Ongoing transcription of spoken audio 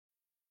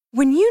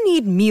When you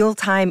need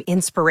mealtime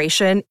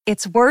inspiration,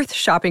 it's worth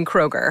shopping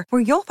Kroger,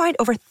 where you'll find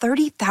over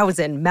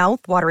 30,000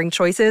 mouth-watering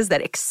choices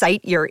that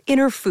excite your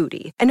inner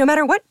foodie. And no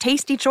matter what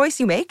tasty choice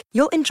you make,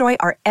 you'll enjoy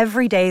our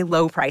everyday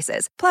low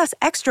prices, plus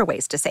extra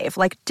ways to save,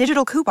 like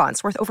digital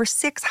coupons worth over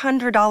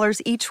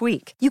 $600 each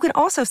week. You can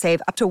also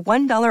save up to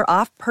 $1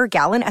 off per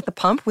gallon at the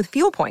pump with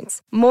fuel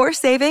points. More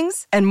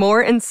savings and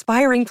more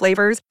inspiring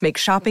flavors make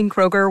shopping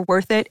Kroger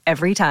worth it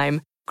every time.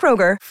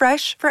 Kroger,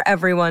 fresh for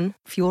everyone.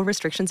 Fuel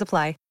restrictions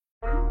apply.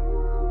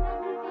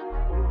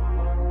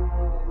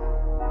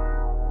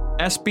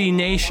 SB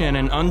Nation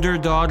and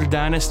Underdog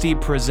Dynasty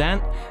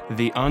present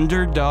the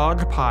Underdog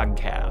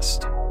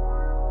Podcast.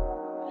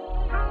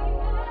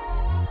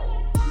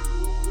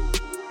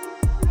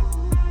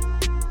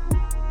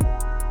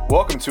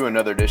 Welcome to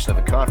another edition of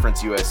the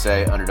Conference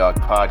USA Underdog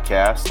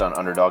Podcast on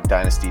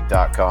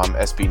UnderdogDynasty.com,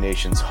 SB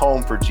Nation's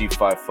home for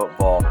G5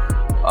 football.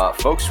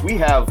 Folks, we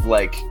have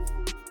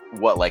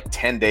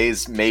 10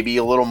 days, maybe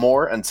a little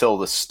more, until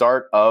the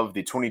start of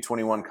the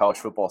 2021 college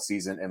football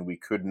season, and we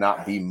could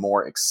not be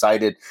more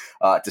excited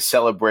to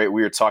celebrate.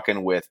 We are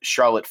talking with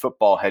Charlotte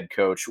football head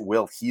coach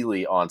Will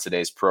Healy on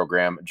today's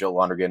program. Joe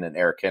Lonergan and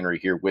Eric Henry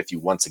here with you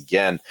once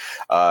again.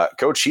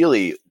 Coach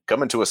Healy,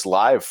 coming to us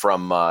live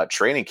from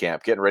training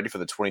camp, getting ready for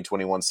the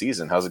 2021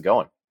 season. How's it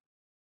going?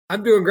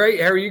 I'm doing great.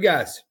 How are you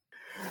guys?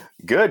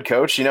 Good,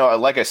 Coach.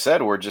 Like I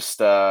said, we're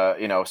just,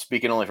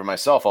 speaking only for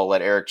myself. I'll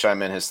let Eric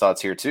chime in his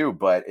thoughts here too,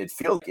 but it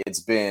feels like it's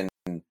been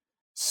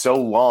so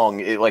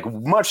long,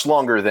 much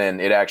longer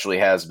than it actually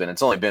has been.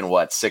 It's only been,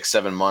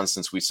 6-7 months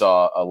since we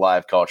saw a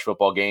live college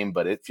football game,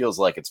 but it feels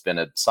like it's been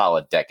a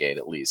solid decade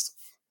at least.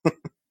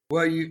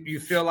 Well, you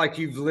feel like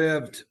you've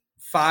lived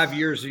 5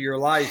 years of your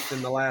life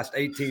in the last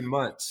 18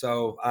 months.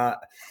 So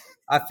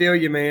I feel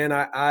you, man.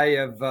 I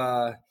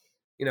have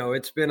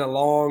it's been a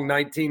long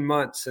 19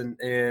 months, and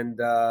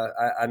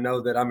I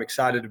know that I'm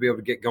excited to be able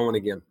to get going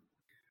again.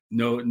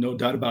 No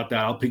doubt about that.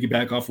 I'll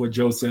piggyback off what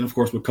Joe said, of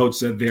course, what Coach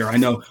said there. I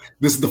know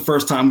this is the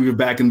first time we were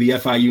back in the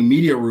FIU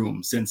media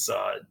room since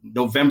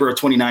November of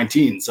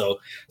 2019. So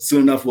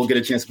soon enough, we'll get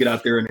a chance to get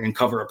out there and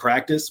cover a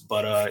practice.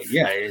 But,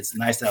 it's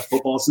nice to have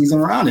football season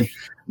around and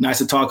nice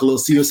to talk a little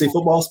CUSA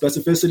football,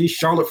 specificity,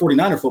 Charlotte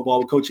 49er football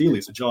with Coach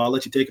Healy. So, Joe, I'll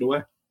let you take it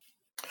away.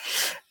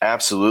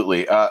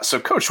 Absolutely. So,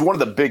 Coach, one of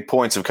the big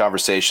points of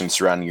conversation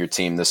surrounding your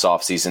team this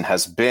offseason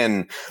has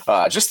been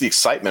just the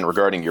excitement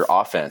regarding your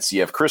offense. You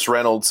have Chris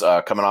Reynolds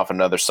coming off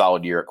another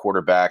solid year at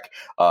quarterback,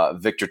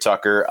 Victor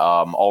Tucker,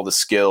 all the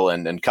skill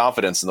and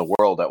confidence in the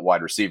world at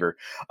wide receiver.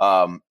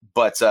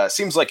 But it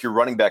seems like your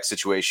running back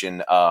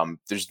situation,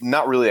 there's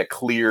not really a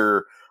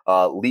clear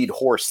lead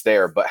horse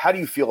there. But how do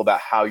you feel about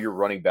how your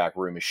running back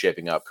room is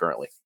shaping up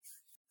currently?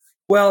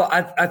 Well,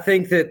 I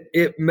think that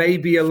it may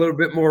be a little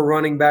bit more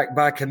running back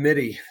by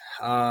committee.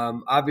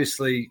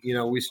 Obviously,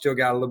 we still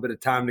got a little bit of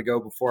time to go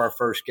before our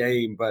first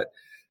game, but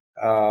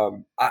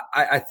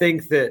I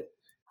think that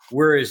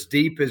we're as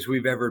deep as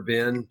we've ever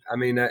been. I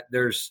mean,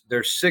 there's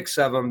 6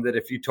 of them that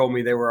if you told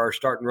me they were our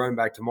starting running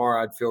back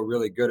tomorrow, I'd feel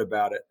really good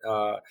about it.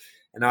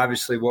 And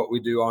obviously what we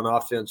do on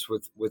offense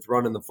with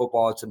running the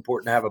football, it's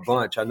important to have a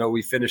bunch. I know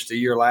we finished the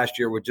year last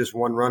year with just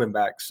one running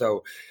back,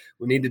 so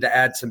we needed to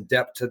add some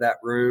depth to that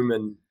room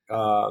and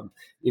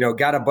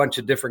got a bunch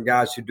of different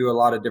guys who do a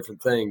lot of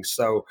different things.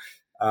 So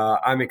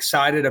I'm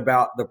excited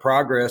about the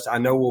progress. I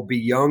know we'll be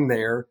young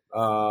there,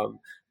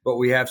 but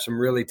we have some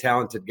really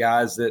talented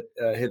guys that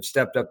have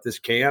stepped up this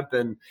camp.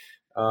 And,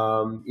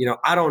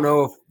 I don't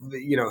know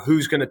if,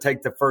 who's going to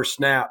take the first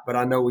snap, but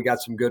I know we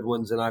got some good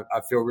ones, and I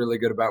feel really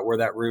good about where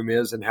that room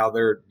is and how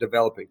they're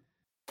developing.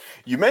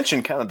 You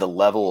mentioned kind of the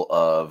level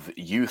of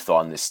youth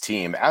on this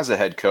team. As a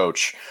head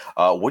coach,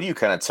 what do you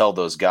kind of tell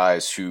those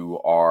guys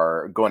who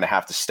are going to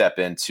have to step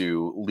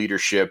into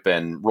leadership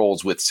and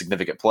roles with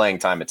significant playing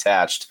time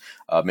attached,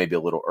 maybe a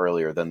little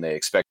earlier than they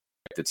expected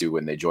to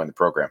when they join the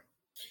program?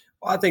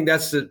 Well, I think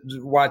that's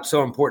why it's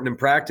so important in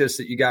practice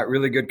that you got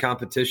really good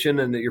competition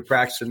and that you're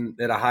practicing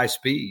at a high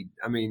speed.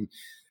 I mean,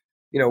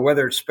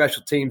 whether it's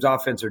special teams,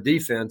 offense, or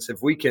defense,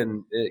 if we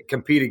can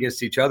compete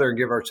against each other and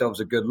give ourselves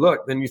a good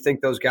look, then you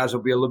think those guys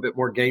will be a little bit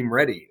more game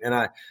ready.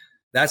 And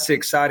that's the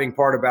exciting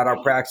part about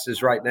our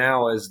practices right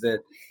now is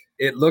that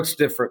it looks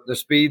different. The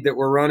speed that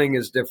we're running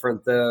is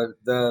different.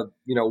 The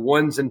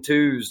ones and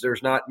twos,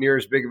 there's not near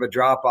as big of a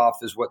drop off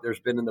as what there's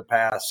been in the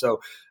past.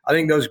 So I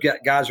think those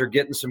guys are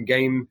getting some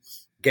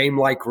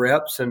game-like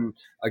reps and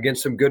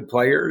against some good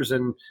players,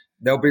 and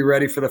they'll be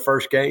ready for the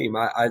first game.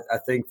 I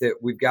think that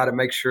we've got to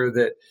make sure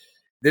that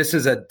this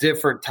is a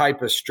different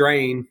type of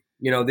strain.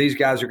 These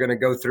guys are going to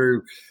go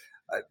through.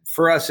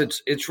 For us,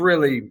 it's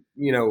really,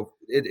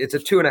 it's a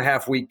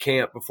 2.5 week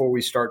camp before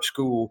we start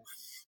school,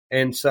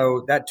 and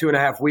so that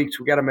 2.5 weeks,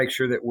 we got to make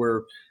sure that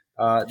we're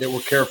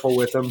careful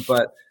with them.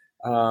 But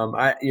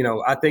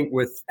I think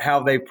with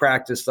how they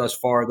practiced thus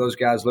far, those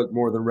guys look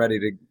more than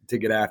ready to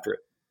get after it.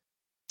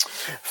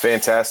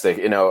 Fantastic.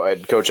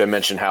 Coach, I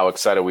mentioned how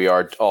excited we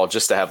are all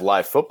just to have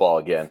live football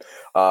again.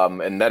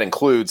 And that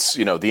includes,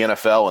 the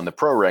NFL and the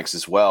pro ranks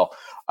as well.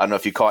 I don't know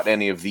if you caught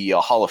any of the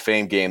Hall of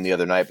Fame game the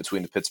other night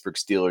between the Pittsburgh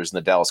Steelers and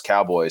the Dallas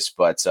Cowboys,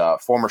 but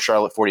former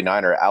Charlotte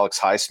 49er Alex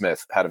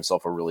Highsmith had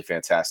himself a really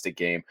fantastic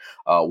game.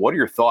 What are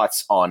your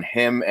thoughts on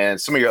him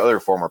and some of your other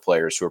former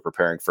players who are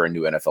preparing for a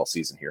new NFL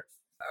season here?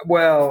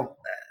 Well,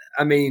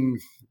 I mean,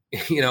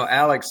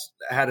 Alex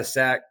had a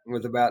sack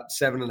with about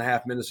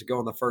 7.5 minutes to go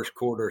in the first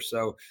quarter,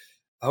 so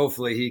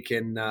hopefully he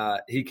can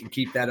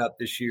keep that up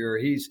this year.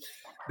 He's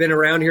been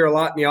around here a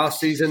lot in the off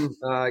season.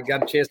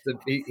 Got a chance to.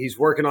 He's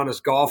working on his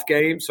golf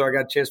game, so I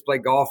got a chance to play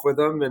golf with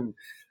him, and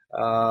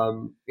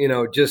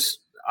just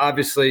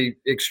obviously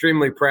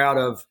extremely proud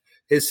of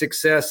his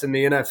success in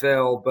the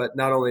NFL. But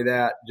not only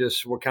that,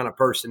 just what kind of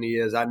person he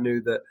is. I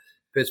knew that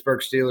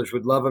Pittsburgh Steelers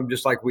would love him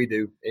just like we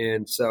do,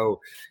 and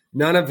so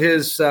none of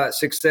his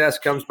success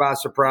comes by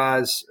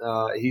surprise.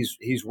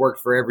 He's worked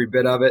for every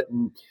bit of it,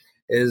 and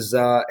has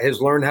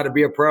learned how to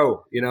be a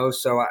pro.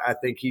 So I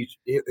think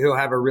he'll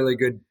have a really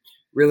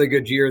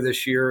good year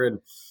this year, and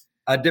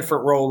a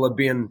different role of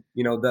being,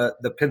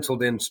 the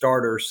penciled in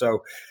starter.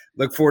 So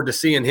look forward to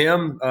seeing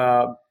him.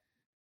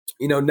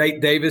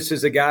 Nate Davis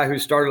is a guy who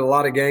started a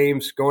lot of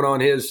games, going on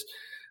his,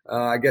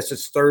 I guess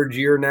it's third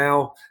year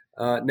now.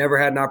 Never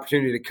had an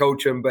opportunity to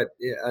coach him, but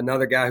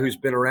another guy who's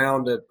been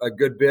around a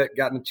good bit,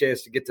 gotten a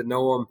chance to get to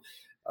know him,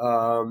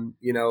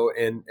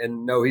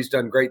 and know he's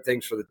done great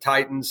things for the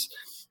Titans.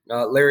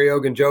 Larry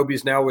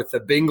Ogunjobi's now with the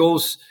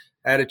Bengals.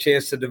 Had a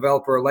chance to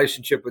develop a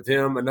relationship with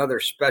him, another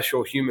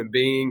special human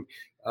being,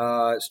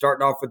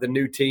 starting off with a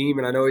new team.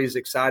 And I know he's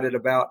excited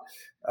about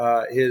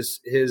his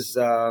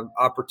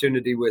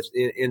opportunity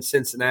in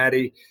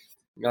Cincinnati.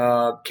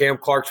 Cam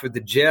Clark's with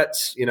the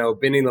Jets,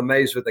 Benny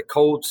LeMay's with the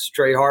Colts.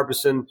 Trey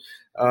Harbison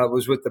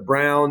was with the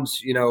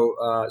Browns,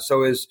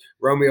 so is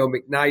Romeo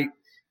McKnight.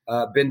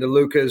 Ben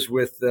DeLuca's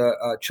with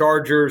the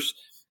Chargers.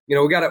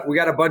 We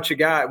got a bunch of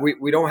guys.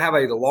 We don't have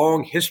a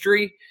long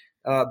history,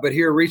 but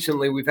here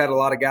recently we've had a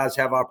lot of guys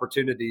have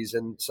opportunities,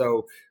 and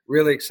so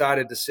really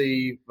excited to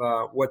see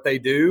what they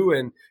do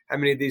and how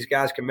many of these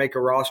guys can make a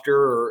roster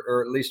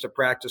or at least a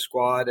practice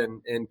squad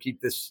and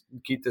keep this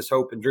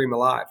hope and dream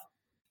alive.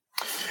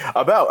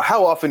 About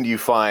how often do you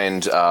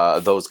find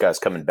those guys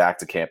coming back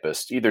to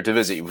campus, either to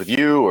visit with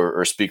you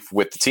or speak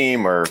with the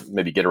team or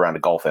maybe get around to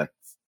golf in?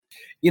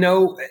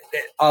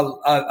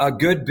 A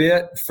good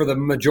bit for the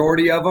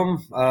majority of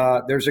them.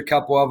 There's a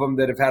couple of them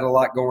that have had a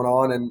lot going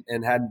on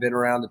and hadn't been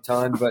around a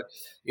ton. But,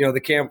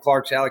 the Cam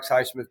Clarks, Alex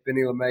Highsmith,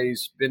 Benny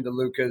LeMay's, Ben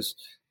DeLuca's,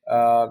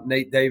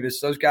 Nate Davis,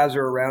 those guys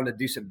are around a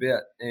decent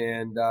bit.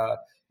 And,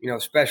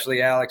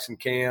 especially Alex and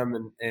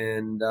Cam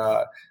and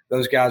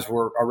those guys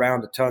were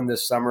around a ton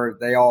this summer.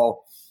 They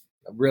all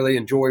really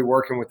enjoy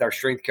working with our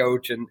strength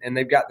coach and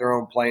they've got their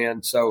own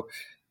plan. So,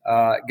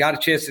 got a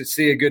chance to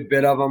see a good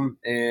bit of them,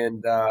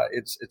 and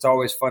it's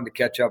always fun to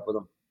catch up with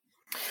them.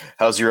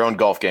 How's your own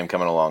golf game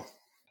coming along?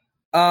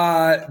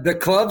 The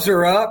clubs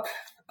are up.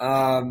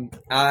 To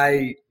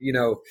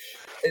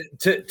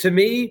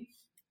me,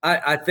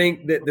 I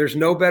think that there's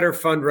no better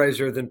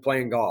fundraiser than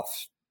playing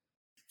golf.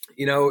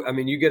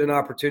 You get an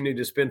opportunity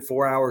to spend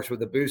 4 hours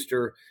with a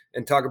booster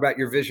and talk about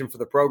your vision for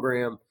the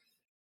program.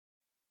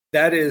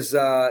 That is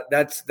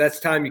that's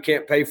time you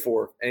can't pay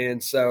for,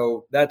 and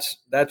so that's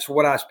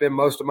what I spend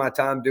most of my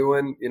time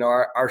doing.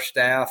 Our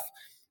staff,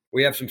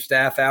 we have some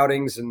staff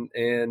outings, and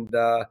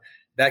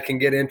that can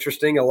get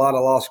interesting. A lot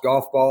of lost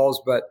golf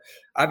balls, but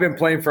I've been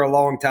playing for a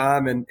long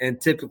time,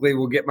 and typically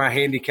will get my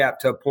handicap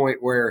to a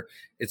point where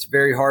it's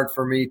very hard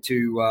for me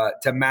to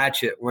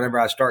match it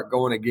whenever I start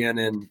going again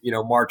in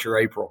March or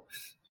April.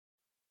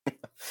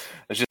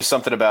 There's just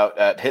something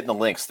about hitting the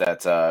links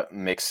that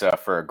makes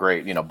for a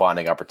great,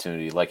 bonding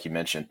opportunity, like you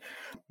mentioned.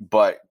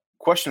 But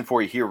question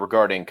for you here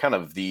regarding kind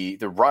of the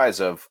rise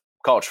of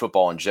college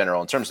football in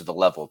general in terms of the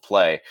level of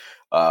play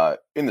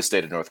in the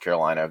state of North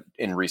Carolina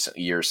in recent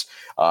years.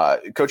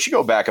 Coach, you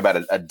go back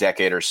about a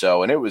decade or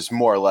so, and it was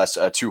more or less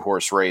a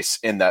two-horse race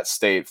in that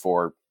state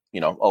for a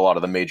lot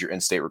of the major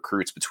in-state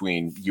recruits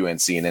between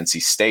UNC and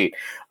NC State.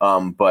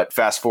 But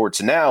fast forward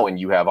to now, and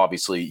you have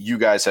obviously you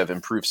guys have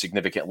improved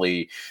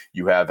significantly.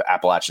 You have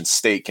Appalachian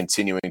State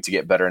continuing to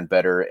get better and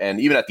better.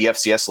 And even at the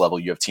FCS level,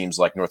 you have teams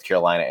like North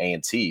Carolina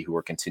A&T who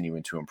are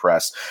continuing to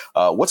impress.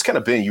 What's kind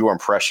of been your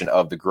impression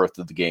of the growth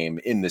of the game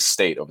in this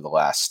state over the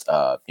last,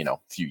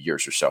 few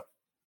years or so?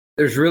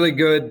 There's really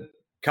good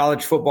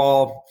college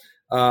football.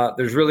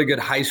 There's really good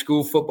high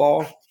school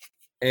football.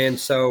 And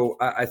so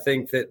I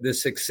think that the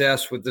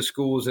success with the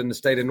schools in the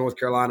state of North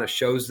Carolina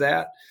shows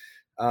that.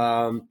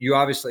 You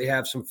obviously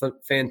have some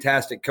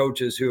fantastic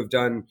coaches who have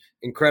done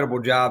incredible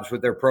jobs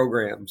with their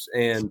programs.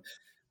 And,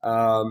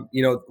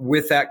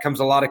 with that comes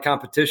a lot of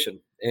competition.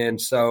 And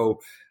so,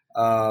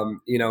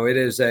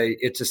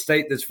 it's a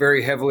state that's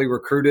very heavily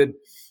recruited.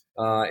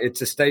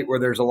 It's a state where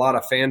there's a lot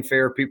of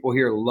fanfare. People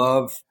here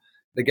love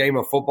the game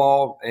of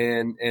football.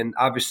 And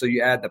obviously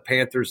you add the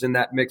Panthers in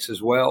that mix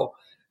as well.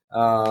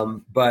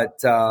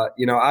 But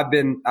I've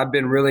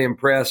been really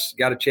impressed,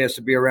 got a chance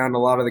to be around a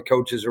lot of the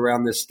coaches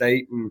around this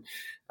state. And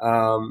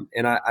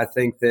I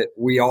think that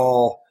we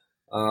all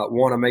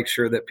want to make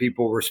sure that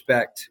people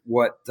respect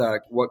what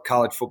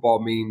college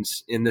football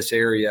means in this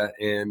area,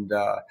 and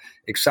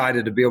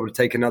excited to be able to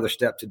take another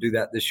step to do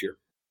that this year.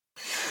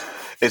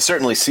 It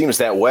certainly seems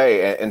that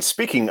way. And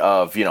speaking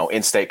of,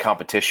 in-state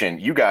competition,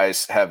 you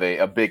guys have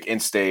a big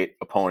in-state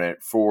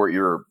opponent for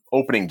your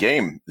opening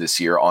game this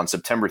year on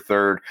September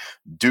 3rd.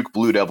 Duke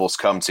Blue Devils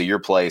come to your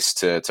place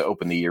to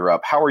open the year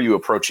up. How are you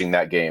approaching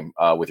that game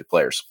with your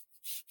players?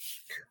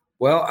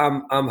 Well,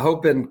 I'm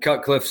hoping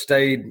Cutcliffe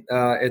stayed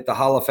at the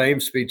Hall of Fame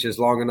speeches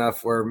long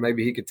enough where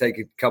maybe he could take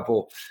a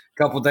couple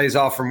days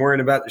off from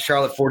worrying about the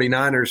Charlotte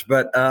 49ers.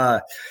 But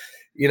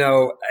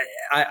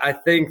I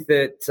think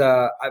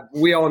that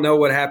we all know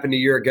what happened a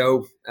year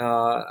ago.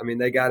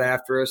 They got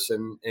after us,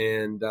 and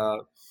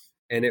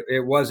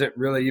it wasn't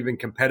really even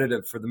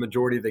competitive for the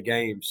majority of the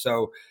game.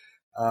 So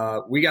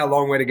we got a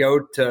long way to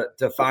go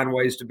to find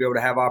ways to be able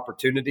to have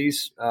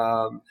opportunities.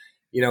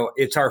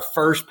 It's our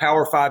first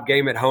Power 5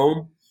 game at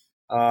home.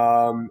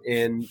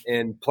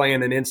 And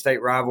playing an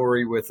in-state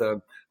rivalry with a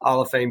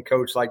Hall of Fame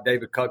coach like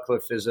David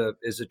Cutcliffe is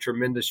a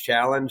tremendous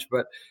challenge,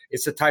 but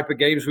it's the type of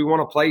games we want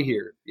to play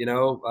here.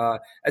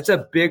 It's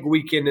a big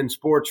weekend in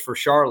sports for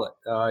Charlotte.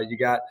 You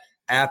got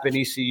App and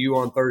ECU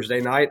on Thursday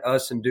night,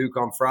 us and Duke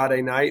on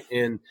Friday night,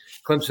 and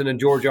Clemson and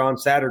Georgia on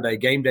Saturday.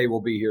 Game day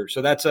will be here.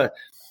 So that's a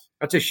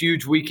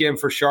huge weekend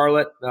for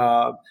Charlotte.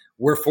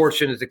 We're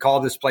fortunate to call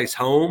this place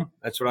home.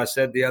 That's what I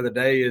said the other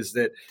day, is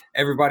that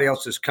everybody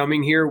else is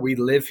coming here. We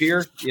live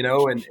here,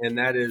 and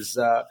that is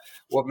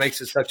what makes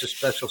it such a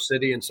special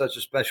city and such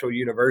a special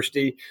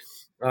university.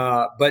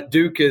 But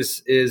Duke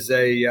is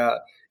a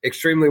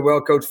extremely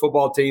well-coached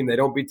football team. They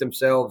don't beat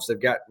themselves. They've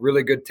got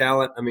really good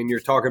talent. I mean, you're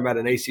talking about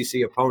an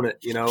ACC opponent,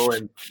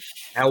 and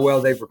how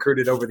well they've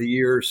recruited over the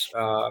years.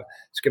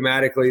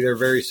 Schematically, they're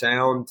very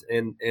sound,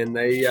 and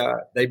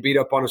they beat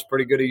up on us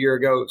pretty good a year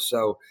ago.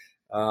 So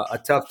a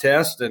tough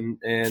test, and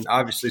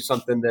obviously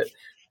something that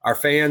our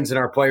fans and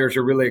our players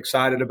are really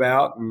excited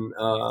about. And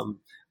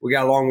we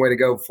got a long way to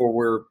go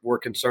before we're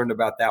concerned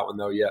about that one,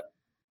 though, yet.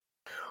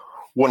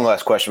 One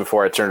last question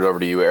before I turn it over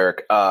to you,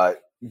 Eric.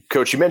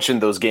 Coach, you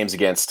mentioned those games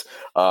against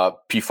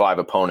P5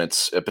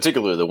 opponents,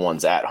 particularly the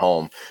ones at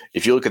home.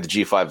 If you look at the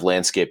G5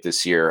 landscape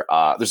this year,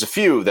 there's a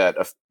few that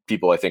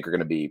people I think are going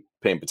to be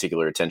paying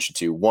particular attention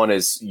to. One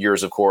is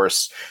yours, of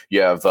course.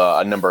 You have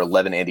a number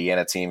 11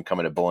 Indiana team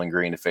coming to Bowling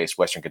Green to face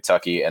Western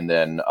Kentucky, and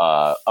then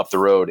up the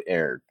road,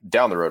 or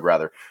down the road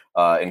rather,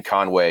 in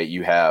Conway,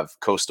 you have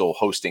Coastal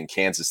hosting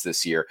Kansas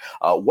this year.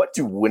 What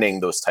do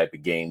winning those type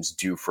of games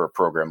do for a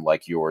program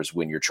like yours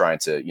when you're trying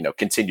to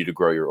continue to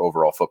grow your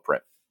overall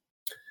footprint?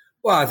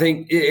 Well, I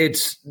think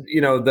it's,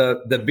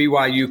 the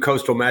BYU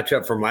Coastal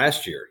matchup from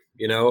last year.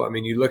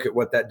 You look at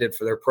what that did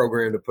for their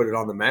program to put it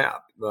on the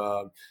map.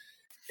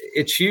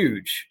 It's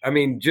huge.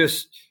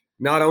 Just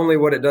not only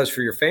what it does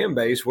for your fan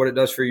base, what it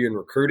does for you in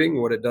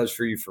recruiting, what it does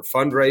for you for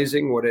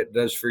fundraising, what it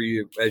does for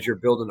you as you're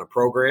building a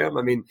program.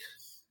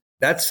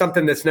 That's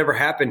something that's never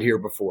happened here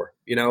before.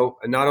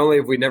 And not only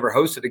have we never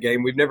hosted a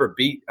game, we've never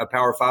beat a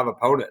Power 5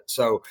 opponent.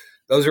 So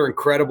those are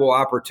incredible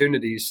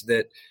opportunities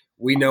that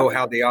we know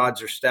how the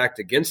odds are stacked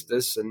against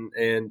us,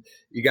 and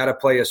you got to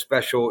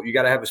you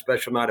got to have a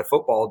special night of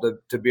football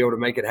to be able to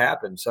make it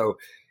happen. So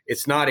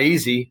it's not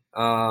easy,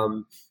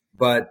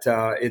 but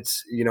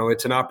it's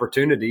an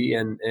opportunity,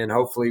 and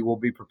hopefully we'll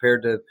be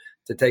prepared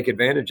to take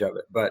advantage of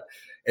it. But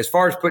as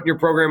far as putting your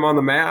program on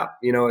the map,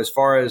 as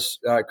far as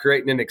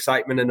creating an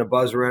excitement and a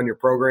buzz around your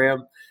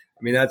program,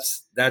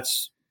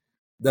 that's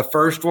the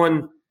first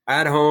one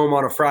at home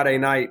on a Friday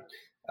night.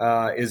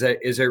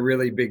 Is a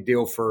really big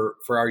deal for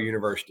our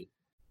university.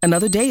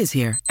 Another day is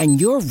here,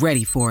 and you're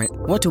ready for it.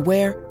 What to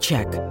wear?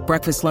 Check.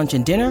 Breakfast, lunch,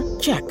 and dinner?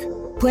 Check.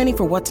 Planning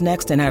for what's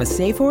next and how to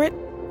save for it?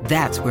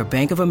 That's where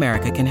Bank of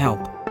America can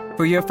help.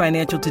 For your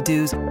financial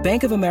to-dos,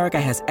 Bank of America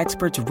has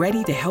experts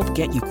ready to help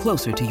get you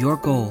closer to your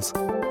goals.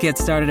 Get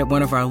started at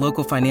one of our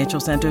local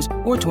financial centers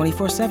or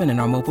 24/7 in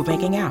our mobile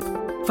banking app.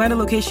 Find a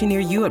location near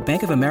you at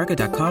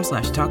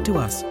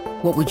bankofamerica.com/talktous.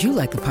 What would you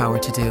like the power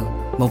to do?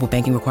 Mobile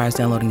banking requires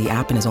downloading the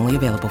app and is only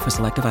available for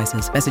select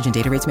devices. Message and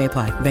data rates may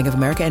apply. Bank of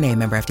America NA,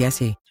 member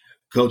FDIC.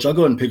 Coach, I'll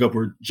go ahead and pick up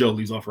where Joe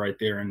leaves off right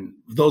there. And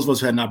those of us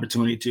who had an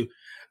opportunity to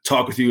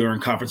talk with you during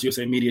Conference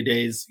USA Media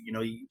Days,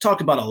 you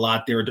talked about a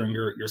lot there during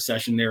your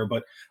session there,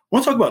 but I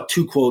want to talk about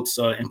two quotes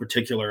in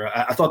particular.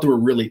 I thought they were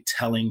really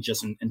telling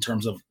just in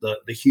terms of the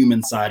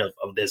human side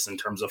of this, in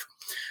terms of,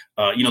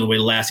 the way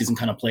last season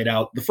kind of played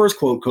out. The first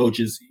quote, Coach,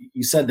 is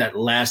you said that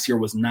last year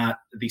was not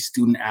the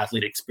student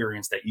athlete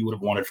experience that you would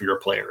have wanted for your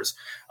players.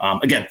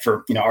 Again,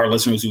 for our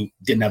listeners who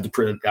didn't have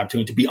the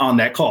opportunity to be on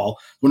that call,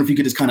 I wonder if you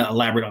could just kind of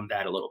elaborate on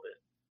that a little bit.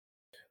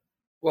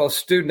 Well,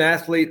 student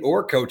athlete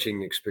or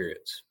coaching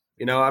experience.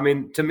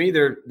 To me,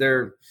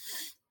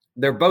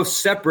 they're both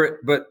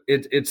separate, but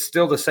it's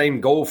still the same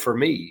goal for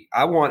me.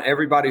 I want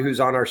everybody who's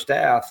on our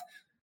staff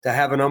to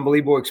have an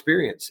unbelievable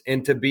experience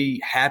and to be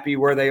happy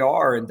where they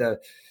are, and to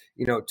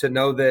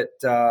know that,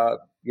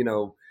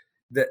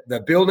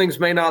 the buildings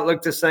may not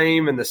look the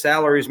same and the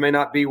salaries may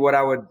not be what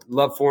I would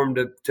love for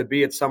them to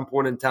be at some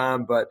point in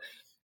time, but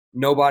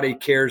nobody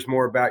cares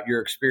more about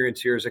your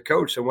experience here as a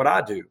coach than what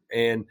I do.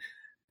 And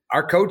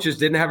our coaches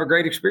didn't have a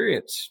great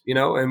experience,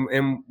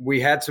 and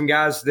we had some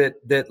guys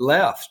that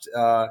left,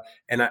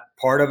 and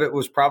part of it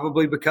was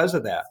probably because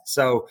of that.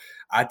 So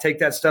I take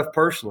that stuff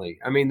personally.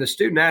 I mean, the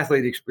student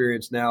athlete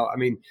experience now, I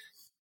mean,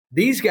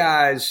 these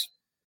guys,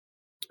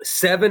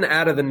 7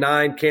 out of the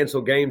 9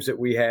 canceled games that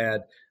we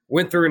had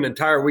went through an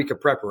entire week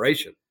of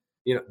preparation.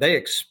 They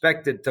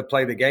expected to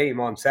play the game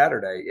on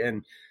Saturday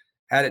and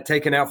had it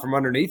taken out from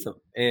underneath them.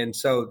 And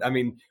so, I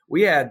mean,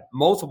 we had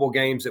multiple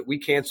games that we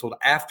canceled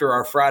after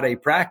our Friday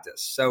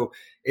practice. So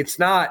it's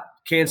not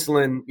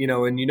canceling,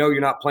 and you're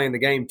not playing the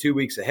game 2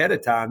 weeks ahead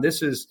of time.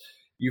 This is,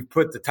 you've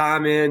put the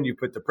time in, you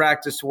put the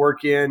practice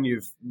work in,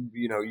 you've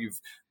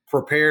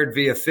prepared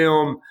via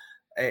film,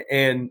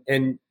 and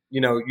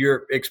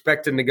you're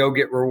expecting to go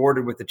get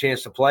rewarded with the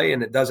chance to play,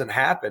 and it doesn't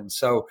happen.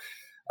 So,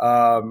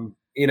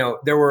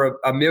 there were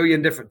a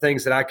million different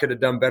things that I could have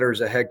done better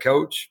as a head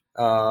coach.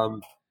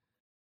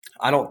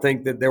 I don't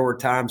think that there were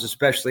times,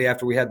 especially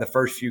after we had the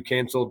first few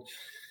canceled,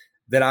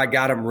 that I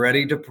got them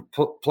ready to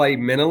play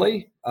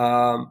mentally,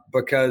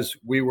 because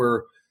we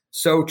were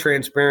so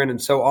transparent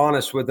and so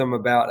honest with them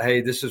about,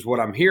 hey, this is what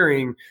I'm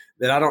hearing,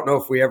 that I don't know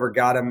if we ever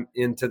got them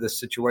into the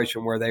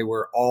situation where they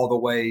were all the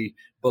way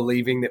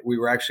believing that we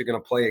were actually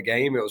going to play a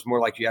game. It was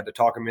more like you had to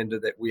talk them into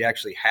that we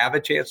actually have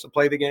a chance to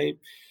play the game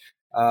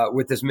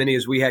with as many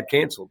as we had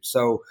canceled.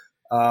 So,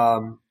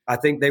 I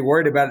think they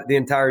worried about it the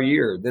entire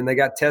year. Then they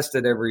got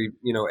tested every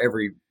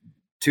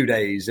 2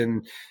 days,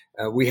 and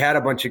we had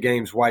a bunch of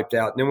games wiped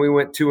out. And then we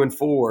went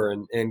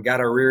 2-4 and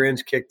got our rear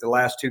ends kicked the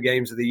last 2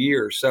 games of the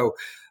year. So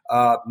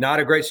not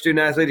a great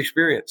student athlete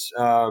experience.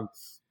 I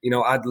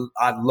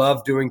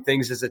love doing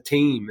things as a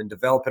team and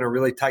developing a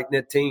really tight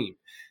knit team.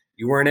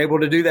 You weren't able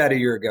to do that a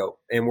year ago,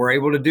 and we're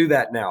able to do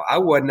that now. I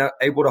wasn't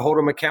able to hold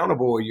them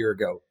accountable a year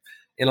ago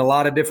in a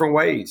lot of different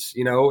ways,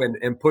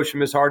 and push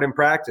them as hard in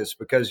practice,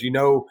 because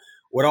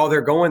what all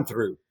they're going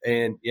through,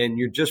 and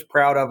you're just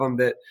proud of them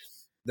that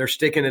they're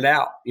sticking it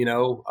out,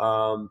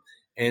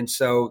 and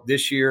so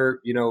this year,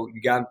 you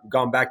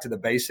gone back to the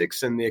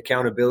basics and the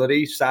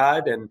accountability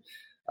side. And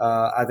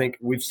I think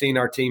we've seen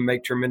our team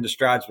make tremendous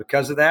strides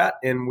because of that.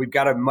 And we've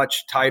got a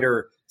much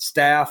tighter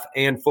staff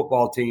and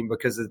football team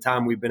because of the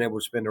time we've been able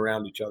to spend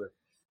around each other.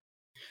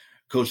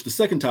 Coach, the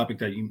second topic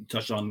that you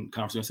touched on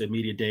Conference USA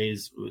Media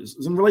Days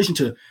was in relation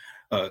to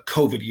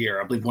COVID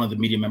year. I believe one of the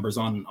media members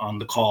on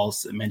the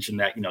calls mentioned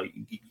that,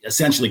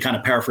 essentially kind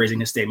of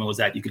paraphrasing his statement was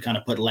that you could kind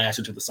of put last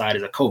year to the side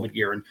as a COVID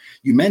year. And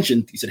you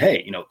said,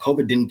 hey,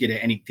 COVID didn't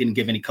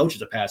give any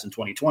coaches a pass in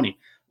 2020.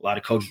 A lot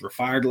of coaches were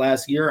fired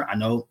last year. I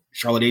know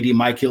Charlotte AD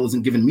Mike Hill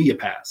isn't giving me a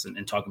pass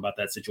and talking about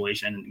that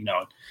situation. And,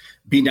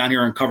 being down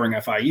here and covering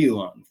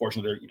FIU,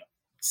 unfortunately, there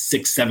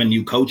 6-7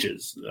 new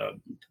coaches.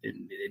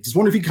 Just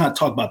wonder if you kind of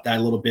talk about that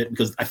a little bit,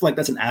 because I feel like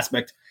that's an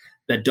aspect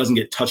that doesn't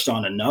get touched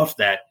on enough,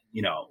 that,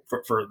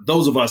 for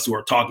those of us who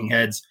are talking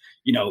heads,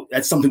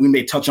 that's something we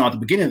may touch on at the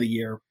beginning of the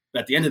year.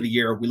 But at the end of the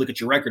year, we look at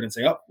your record and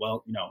say, oh,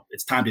 well,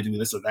 it's time to do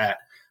this or that.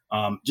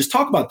 Just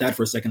talk about that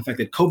for a second. The fact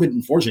that COVID,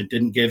 unfortunately,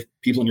 didn't give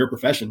people in your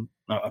profession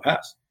a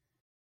pass.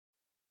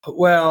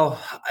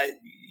 Well,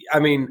 I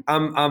mean,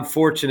 I'm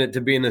fortunate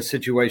to be in a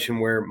situation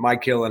where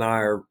Mike Hill and I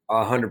are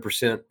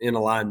 100% in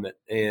alignment.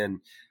 And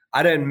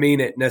I didn't mean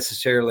it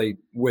necessarily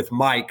with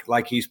Mike,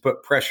 like he's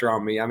put pressure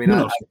on me. I mean,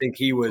 I think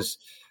he was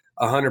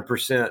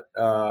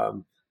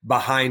 100%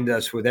 behind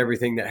us with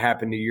everything that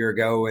happened a year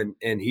ago,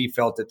 and he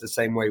felt it the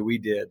same way we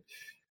did.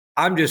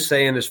 I'm just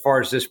saying, as far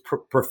as this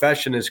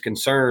profession is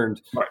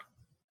concerned, right,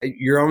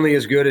 you're only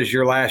as good as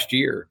your last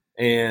year.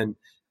 And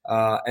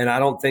I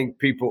don't think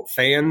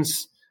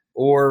fans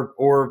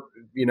or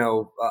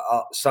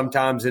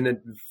sometimes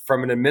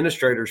from an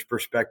administrator's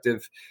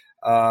perspective,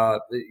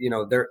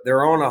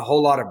 they're on a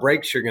whole lot of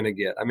breaks you're going to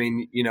get. I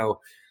mean,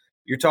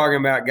 you're talking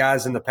about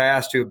guys in the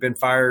past who have been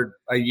fired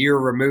a year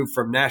removed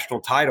from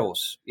national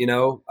titles,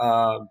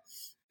 and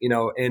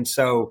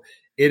so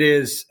it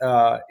is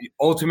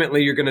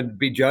ultimately you're going to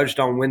be judged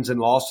on wins and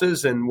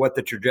losses and what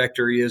the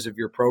trajectory is of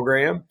your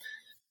program.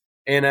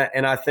 And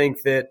I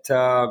think that,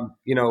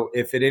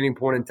 if at any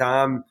point in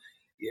time,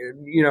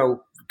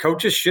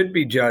 coaches should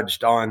be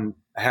judged on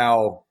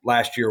how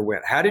last year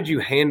went. How did you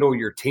handle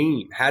your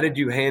team? How did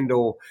you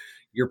handle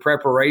your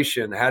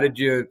preparation? How did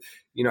you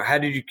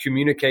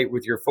communicate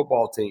with your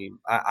football team?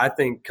 I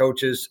think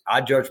coaches,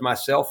 I judge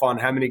myself on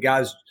how many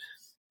guys,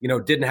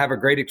 didn't have a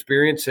great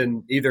experience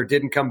and either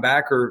didn't come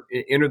back or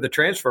enter the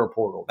transfer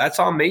portal. That's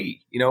on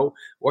me.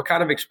 What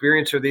kind of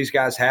experience are these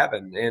guys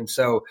having? And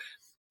so,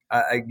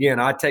 again,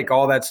 I take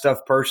all that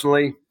stuff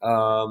personally.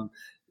 I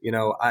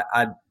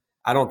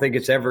don't think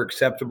it's ever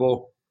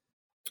acceptable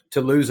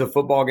to lose a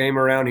football game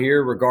around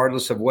here,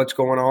 regardless of what's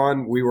going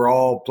on. We were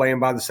all playing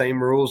by the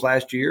same rules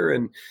last year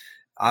and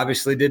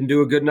obviously didn't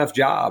do a good enough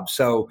job.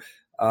 So,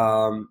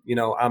 I'm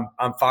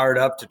fired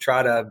up to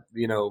try to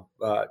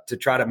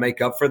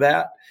make up for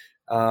that.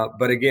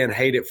 But again,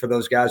 hate it for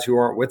those guys who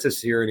aren't with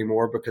us here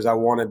anymore, because I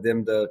wanted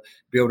them to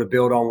be able to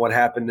build on what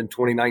happened in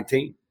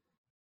 2019.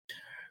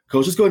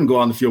 Coach, just go ahead and go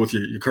on the field with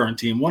your current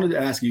team. Wanted to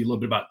ask you a little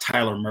bit about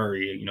Tyler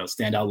Murray,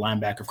 standout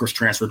linebacker, of course,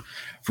 transferred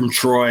from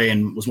Troy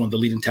and was one of the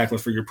leading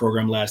tacklers for your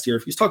program last year.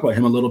 If you just talk about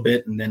him a little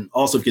bit, and then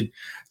also if you could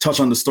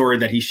touch on the story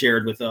that he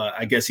shared with,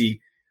 I guess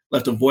he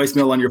left a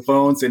voicemail on your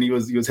phone saying he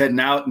was heading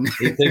out. And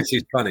he thinks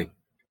he's funny.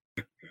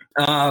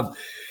 I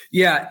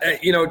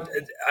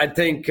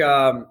think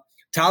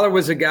Tyler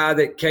was a guy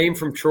that came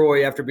from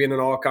Troy after being an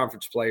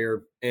all-conference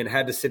player and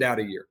had to sit out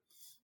a year.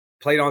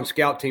 Played on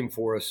scout team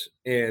for us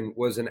and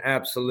was an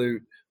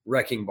absolute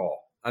wrecking ball.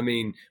 I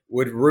mean,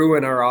 would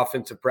ruin our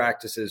offensive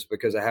practices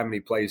because of how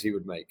many plays he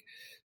would make.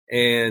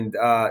 And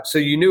so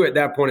you knew at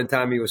that point in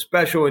time he was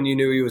special, and you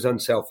knew he was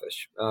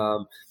unselfish.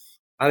 I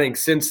think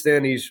since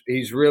then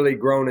he's really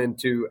grown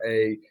into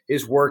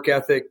his work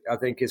ethic, I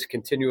think, is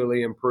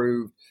continually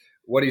improved.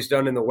 What he's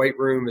done in the weight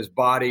room, his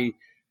body.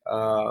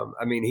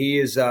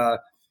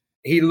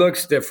 He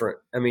looks different.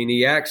 I mean,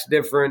 he acts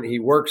different. He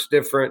works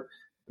different.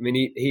 I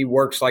mean, he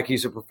works like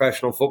he's a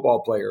professional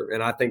football player,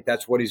 and I think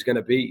that's what he's going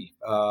to be.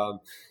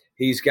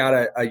 He's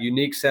got a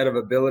unique set of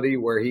ability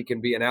where he can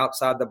be an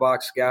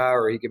outside-the-box guy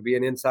or he can be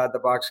an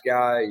inside-the-box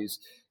guy. He's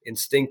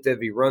instinctive.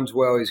 He runs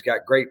well. He's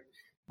got great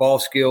ball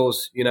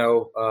skills,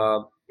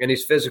 and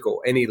he's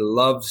physical, and he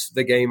loves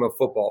the game of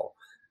football.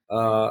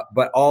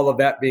 But all of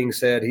that being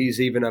said,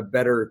 he's even a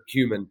better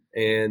human.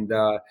 And,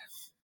 our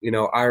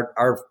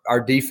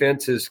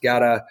defense has got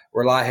to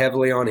rely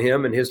heavily on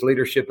him and his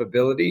leadership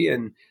ability.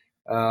 And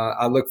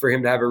I look for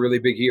him to have a really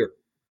big year.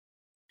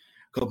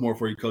 A couple more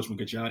for you, Coach. We'll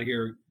get you out of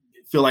here.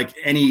 I feel like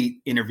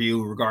any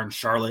interview regarding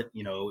Charlotte,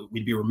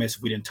 we'd be remiss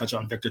if we didn't touch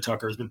on Victor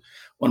Tucker. He's been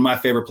one of my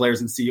favorite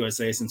players in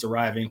CUSA since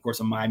arriving. Of course,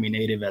 a Miami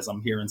native as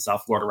I'm here in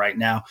South Florida right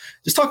now.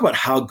 Just talk about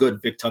how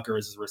good Vic Tucker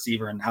is as a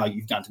receiver and how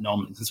you've gotten to know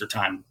him since your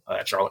time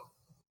at Charlotte.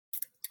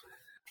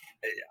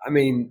 I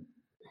mean,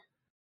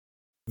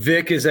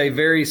 Vic is a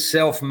very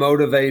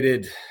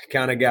self-motivated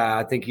kind of guy.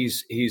 I think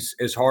he's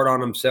as hard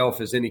on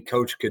himself as any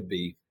coach could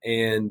be.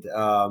 And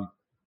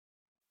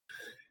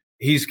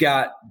he's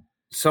got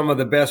some of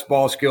the best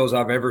ball skills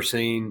I've ever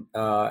seen.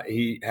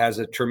 He has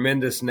a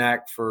tremendous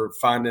knack for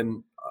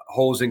finding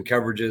holes in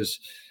coverages.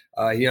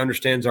 He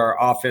understands our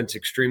offense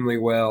extremely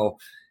well.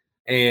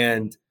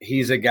 And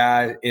he's a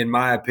guy, in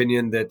my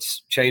opinion,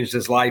 that's changed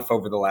his life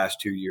over the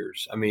last 2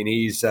 years. I mean,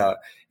 he's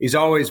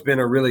always been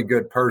a really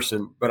good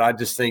person, but I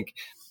just think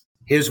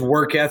his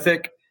work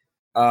ethic,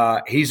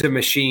 he's a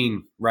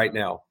machine right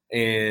now.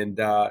 And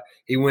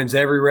he wins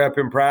every rep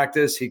in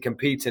practice. He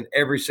competes in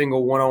every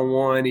single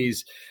one-on-one.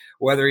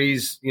 Whether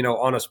he's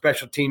on a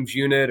special teams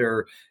unit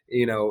or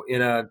in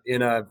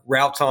a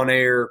routes on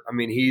air. I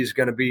mean, he's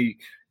going to be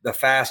the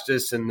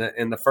fastest and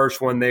the first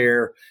one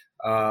there.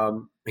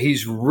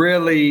 He's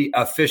really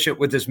efficient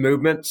with his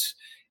movements,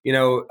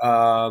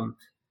 and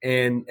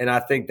I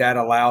think that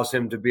allows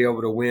him to be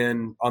able to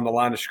win on the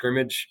line of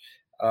scrimmage.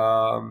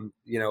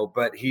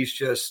 But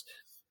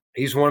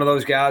he's one of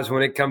those guys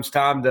when it comes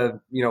time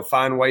to,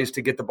 find ways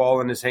to get the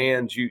ball in his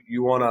hands,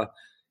 you want to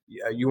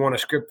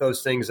script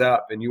those things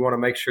up, and you want to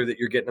make sure that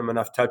you're getting them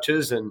enough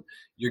touches and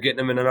you're getting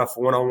them in enough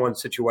one-on-one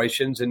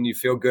situations, and you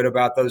feel good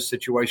about those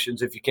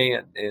situations if you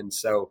can. And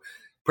so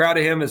proud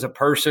of him as a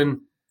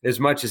person as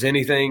much as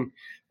anything.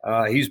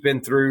 He's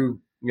been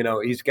through,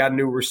 he's got a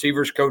new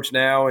receivers coach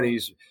now, and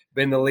he's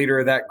been the leader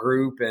of that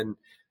group. And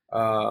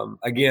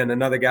again,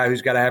 another guy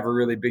who's got to have a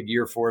really big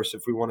year for us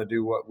if we want to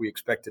do what we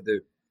expect to do.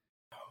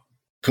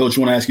 Coach,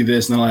 I want to ask you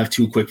this, and then I'll have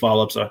two quick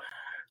follow-ups.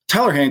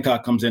 Tyler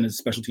Hancock comes in as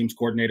special teams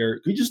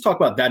coordinator. Could you just talk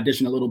about that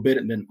addition a little bit,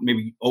 and then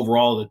maybe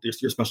overall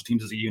your special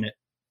teams as a unit?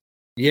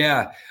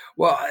 Yeah.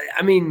 Well,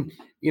 I mean,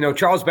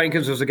 Charles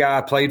Bankins was a guy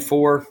I played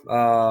for.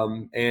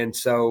 And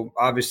so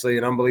obviously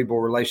an unbelievable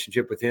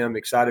relationship with him,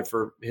 excited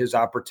for his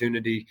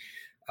opportunity.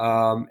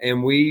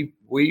 And we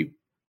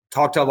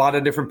talked to a lot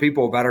of different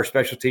people about our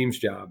special teams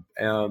job.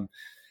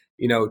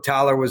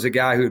 Tyler was a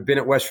guy who had been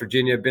at West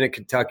Virginia, been at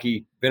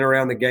Kentucky, been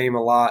around the game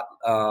a lot.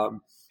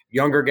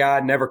 Younger guy,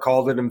 never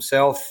called it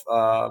himself.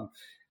 So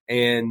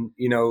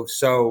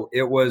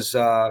it was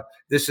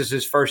this is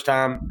his first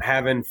time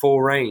having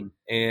full reign,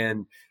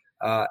 and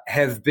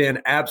have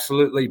been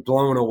absolutely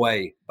blown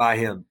away by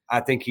him.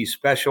 I think he's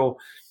special.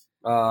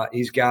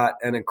 He's got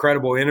an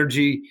incredible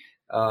energy.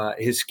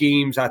 His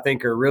schemes, I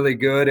think, are really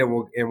good and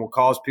will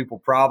cause people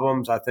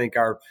problems. I think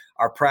our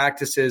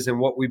practices and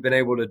what we've been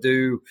able to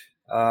do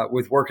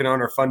with working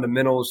on our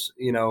fundamentals,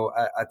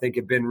 I think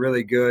have been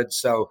really good.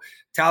 So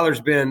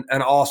Tyler's been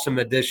an awesome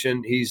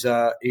addition. He's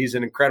an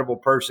incredible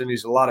person.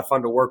 He's a lot of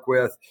fun to work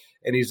with,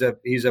 and he's a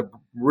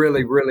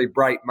really, really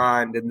bright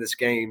mind in this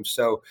game.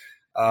 So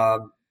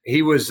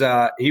he was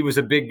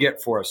a big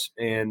get for us,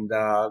 and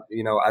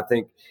I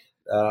think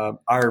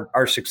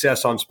our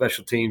success on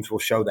special teams will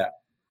show that.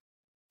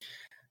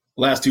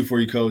 Last two for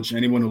you, Coach.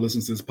 Anyone who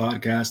listens to this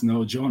podcast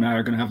know Joe and I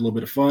are going to have a little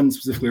bit of fun,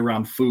 specifically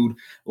around food.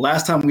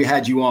 Last time we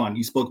had you on,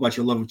 you spoke about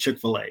your love of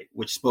Chick-fil-A,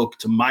 which spoke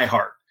to my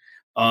heart.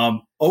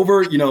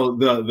 Over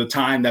the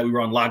time that we were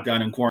on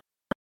lockdown and quarantine,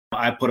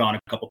 I put on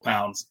a couple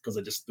pounds because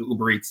of just the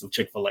Uber Eats of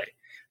Chick-fil-A.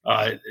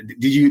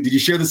 Did you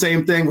share the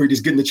same thing? Were you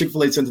just getting the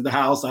Chick-fil-A sent to the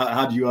house?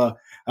 How'd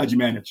you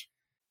manage?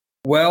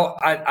 Well,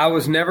 I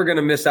was never going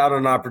to miss out on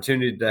an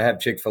opportunity to have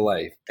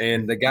Chick-fil-A.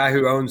 And the guy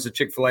who owns the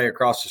Chick-fil-A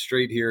across the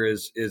street here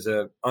is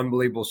an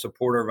unbelievable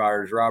supporter of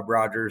ours, Rob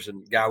Rogers,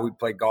 and guy we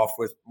played golf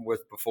with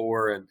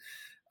before. And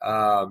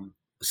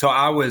so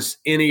I was,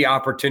 any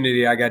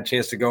opportunity I got a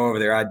chance to go over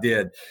there, I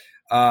did.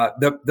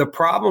 The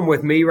problem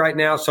with me right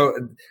now,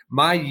 so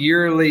my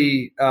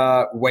yearly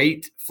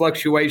weight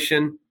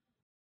fluctuation,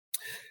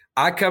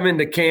 I come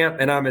into camp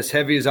and I'm as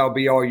heavy as I'll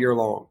be all year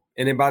long.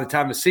 And then by the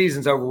time the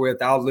season's over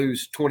with, I'll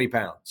lose 20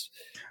 pounds.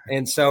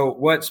 And so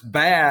what's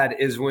bad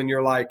is when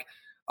you're like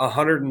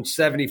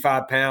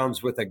 175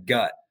 pounds with a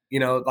gut,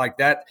 like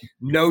that,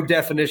 no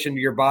definition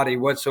to your body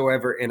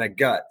whatsoever in a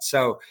gut.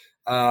 So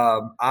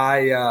that's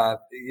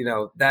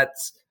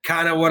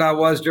kind of what I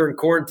was during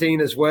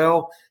quarantine as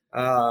well.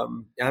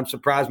 I'm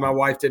surprised my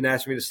wife didn't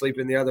ask me to sleep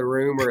in the other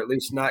room, or at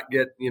least not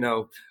get,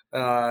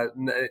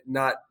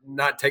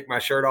 not take my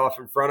shirt off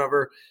in front of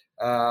her.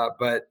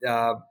 But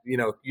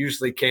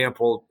usually camp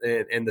will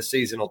and the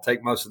season will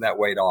take most of that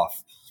weight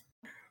off.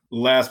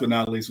 Last but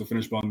not least, we'll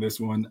finish on this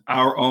one.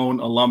 Our own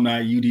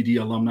alumni, UDD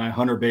alumni,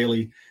 Hunter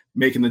Bailey,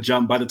 making the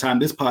jump. By the time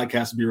this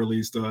podcast will be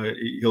released,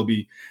 he'll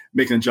be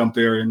making a jump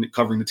there and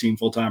covering the team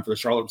full time for the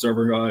Charlotte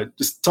Observer.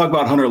 Just talk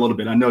about Hunter a little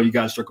bit. I know you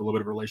guys struck a little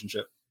bit of a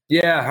relationship.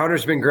 Yeah,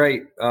 Hunter's been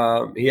great.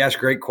 He asks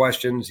great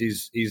questions.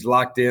 He's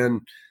locked in.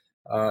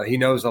 He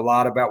knows a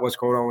lot about what's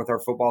going on with our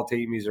football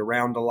team. He's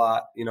around a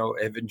lot.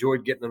 Have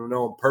enjoyed getting to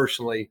know him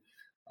personally.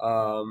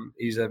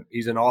 He's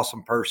an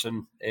awesome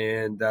person,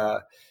 and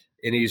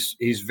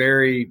he's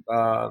very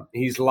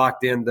he's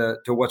locked into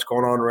what's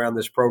going on around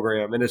this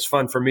program, and it's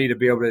fun for me to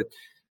be able to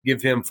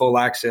give him full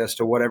access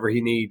to whatever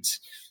he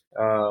needs,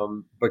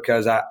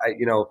 because I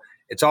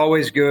it's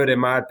always good, in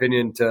my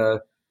opinion,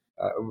 to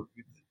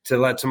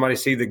let somebody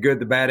see the good,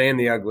 the bad, and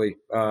the ugly.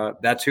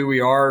 That's who we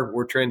are.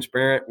 We're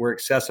transparent. We're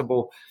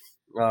accessible.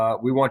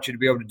 We want you to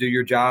be able to do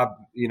your job,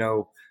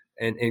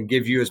 and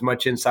give you as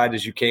much insight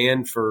as you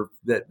can for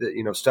that,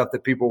 stuff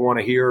that people want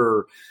to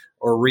hear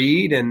or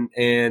read. And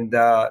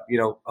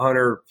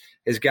Hunter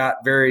has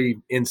got very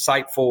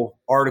insightful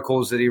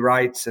articles that he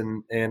writes,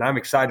 and I'm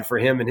excited for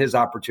him and his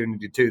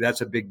opportunity too.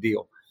 That's a big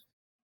deal.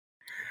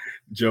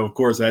 Joe, of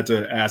course, I had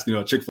to ask,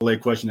 a Chick-fil-A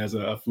question as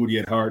a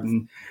foodie at heart.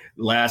 And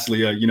lastly,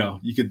 you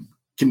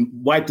can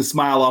wipe the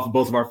smile off of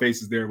both of our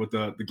faces there with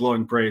the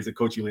glowing praise that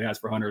Coach Ely has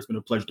for Hunter. It's been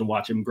a pleasure to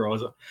watch him grow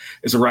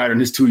as a writer in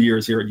his 2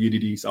 years here at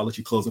UDD. So I'll let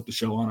you close up the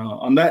show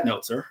on that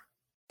note, sir.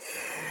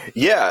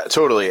 Yeah,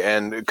 totally.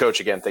 And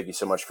Coach, again, thank you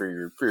so much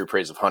for your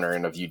praise of Hunter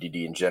and of UDD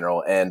in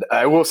general. And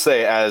I will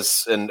say,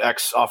 as an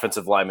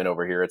ex-offensive lineman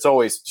over here, it's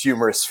always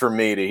humorous for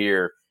me to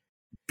hear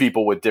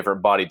people with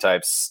different body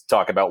types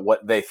talk about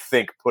what they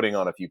think putting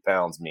on a few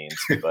pounds means.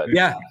 But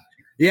yeah.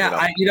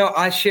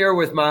 I share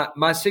with my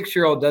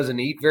 6-year-old doesn't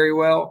eat very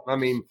well. I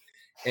mean,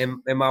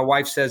 and my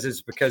wife says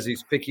it's because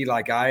he's picky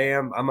like I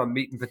am. I'm a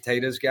meat and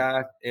potatoes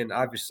guy, and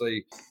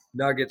obviously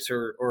nuggets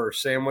or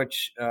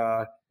sandwich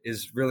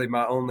is really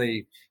my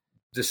only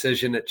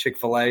decision at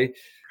Chick-fil-A.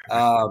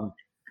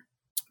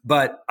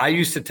 But I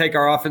used to take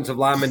our offensive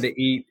linemen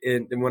to eat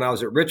when I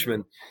was at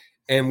Richmond,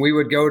 and we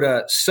would go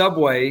to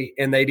Subway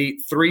and they'd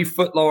eat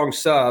 3-foot-long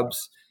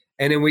subs.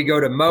 And then we go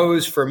to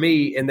Moe's for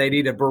meat, and they'd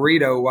eat a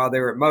burrito while they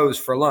were at Moe's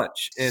for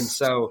lunch. And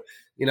so,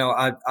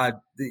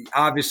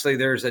 obviously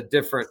there's a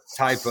different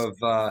type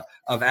of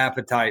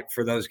appetite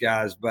for those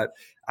guys, but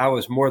I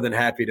was more than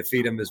happy to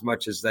feed them as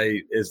much as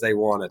they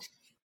wanted.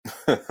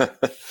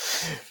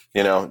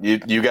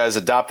 You guys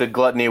adopted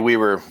gluttony. We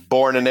were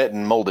born in it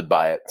and molded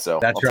by it. So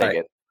that's I'll right.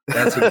 take it.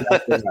 That's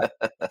exactly right.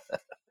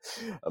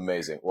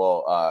 Amazing.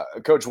 Well,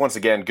 Coach, once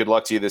again, good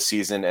luck to you this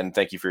season, and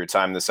thank you for your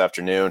time this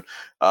afternoon.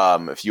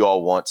 If you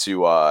all want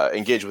to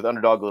engage with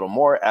Underdog a little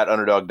more, at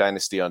Underdog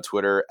Dynasty on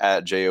Twitter,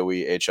 at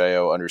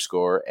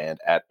JOEHIO_ and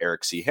at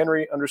Eric C.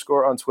 Henry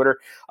 _ on Twitter.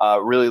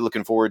 Really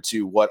looking forward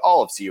to what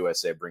all of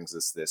CUSA brings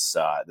us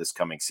this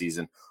coming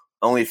season.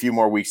 Only a few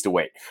more weeks to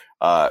wait.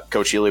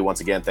 Coach Ely, once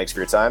again, thanks for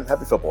your time.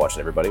 Happy football watching,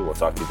 everybody. We'll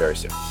talk to you very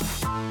soon.